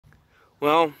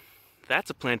Well,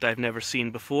 that's a plant I've never seen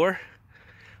before.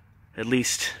 At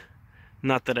least,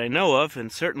 not that I know of,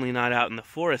 and certainly not out in the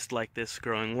forest like this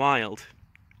growing wild.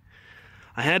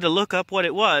 I had to look up what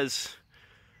it was,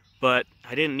 but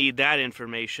I didn't need that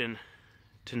information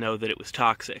to know that it was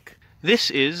toxic.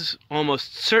 This is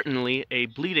almost certainly a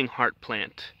bleeding heart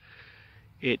plant.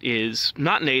 It is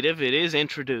not native, it is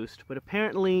introduced, but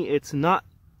apparently it's not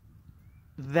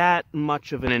that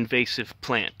much of an invasive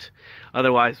plant.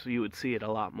 Otherwise, you would see it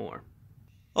a lot more.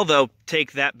 Although,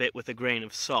 take that bit with a grain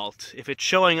of salt. If it's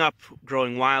showing up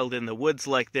growing wild in the woods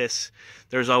like this,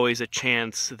 there's always a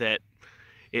chance that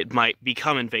it might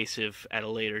become invasive at a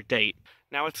later date.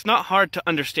 Now, it's not hard to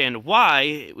understand why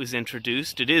it was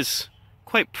introduced. It is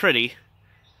quite pretty.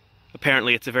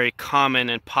 Apparently, it's a very common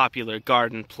and popular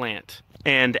garden plant.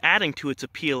 And adding to its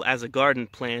appeal as a garden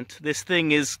plant, this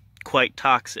thing is quite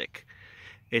toxic.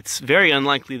 It's very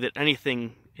unlikely that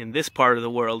anything in this part of the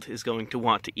world is going to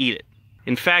want to eat it.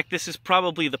 In fact, this is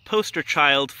probably the poster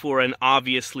child for an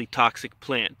obviously toxic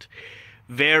plant.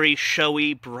 Very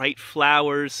showy, bright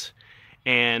flowers,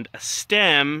 and a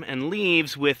stem and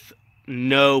leaves with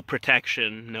no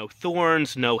protection, no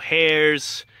thorns, no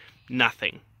hairs,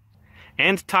 nothing.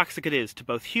 And toxic it is to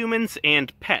both humans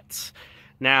and pets.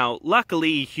 Now,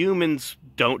 luckily, humans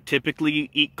don't typically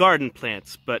eat garden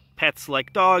plants, but pets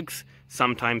like dogs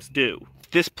sometimes do.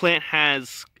 This plant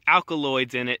has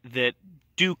alkaloids in it that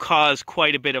do cause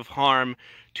quite a bit of harm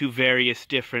to various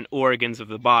different organs of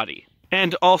the body.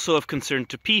 And also of concern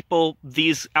to people,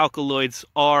 these alkaloids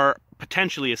are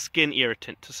potentially a skin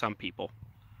irritant to some people.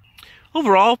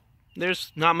 Overall,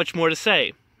 there's not much more to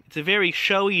say. It's a very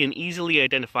showy and easily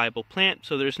identifiable plant,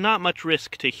 so there's not much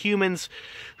risk to humans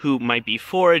who might be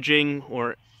foraging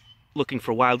or looking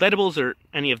for wild edibles or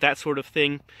any of that sort of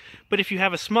thing. But if you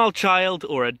have a small child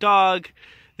or a dog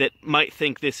that might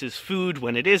think this is food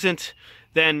when it isn't,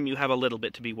 then you have a little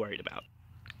bit to be worried about.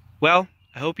 Well,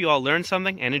 I hope you all learned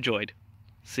something and enjoyed.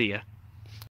 See ya.